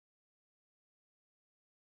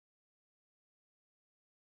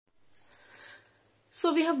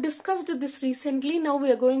So we have discussed this recently. Now we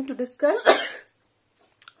are going to discuss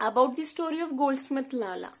about the story of goldsmith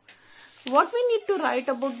Lala. What we need to write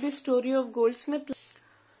about the story of goldsmith Lala?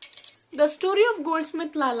 The story of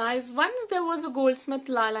goldsmith Lala is once there was a goldsmith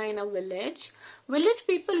Lala in a village. Village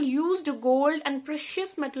people used gold and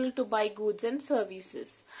precious metal to buy goods and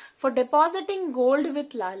services. For depositing gold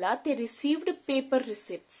with Lala, they received paper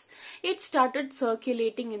receipts. It started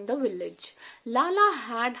circulating in the village. Lala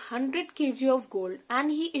had 100 kg of gold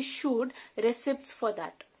and he issued receipts for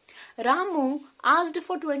that. Ramu asked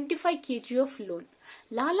for 25 kg of loan.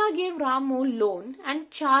 Lala gave Ramu loan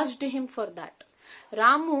and charged him for that.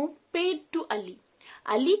 Ramu paid to Ali.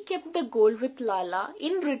 Ali kept the gold with Lala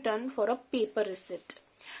in return for a paper receipt.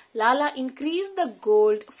 Lala increased the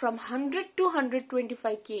gold from 100 to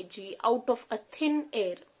 125 kg out of a thin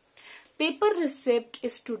air. Paper receipt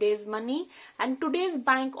is today's money, and today's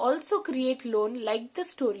bank also create loan like the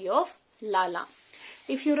story of Lala.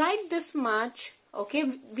 If you write this much, okay,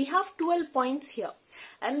 we have 12 points here,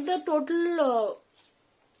 and the total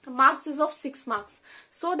marks is of 6 marks.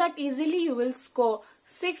 So that easily you will score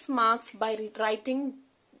 6 marks by writing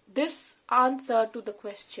this answer to the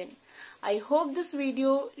question. I hope this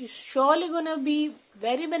video is surely gonna be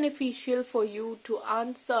very beneficial for you to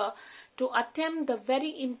attempt the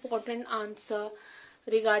very important answer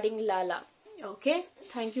regarding Lala. Okay,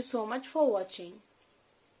 thank you so much for watching.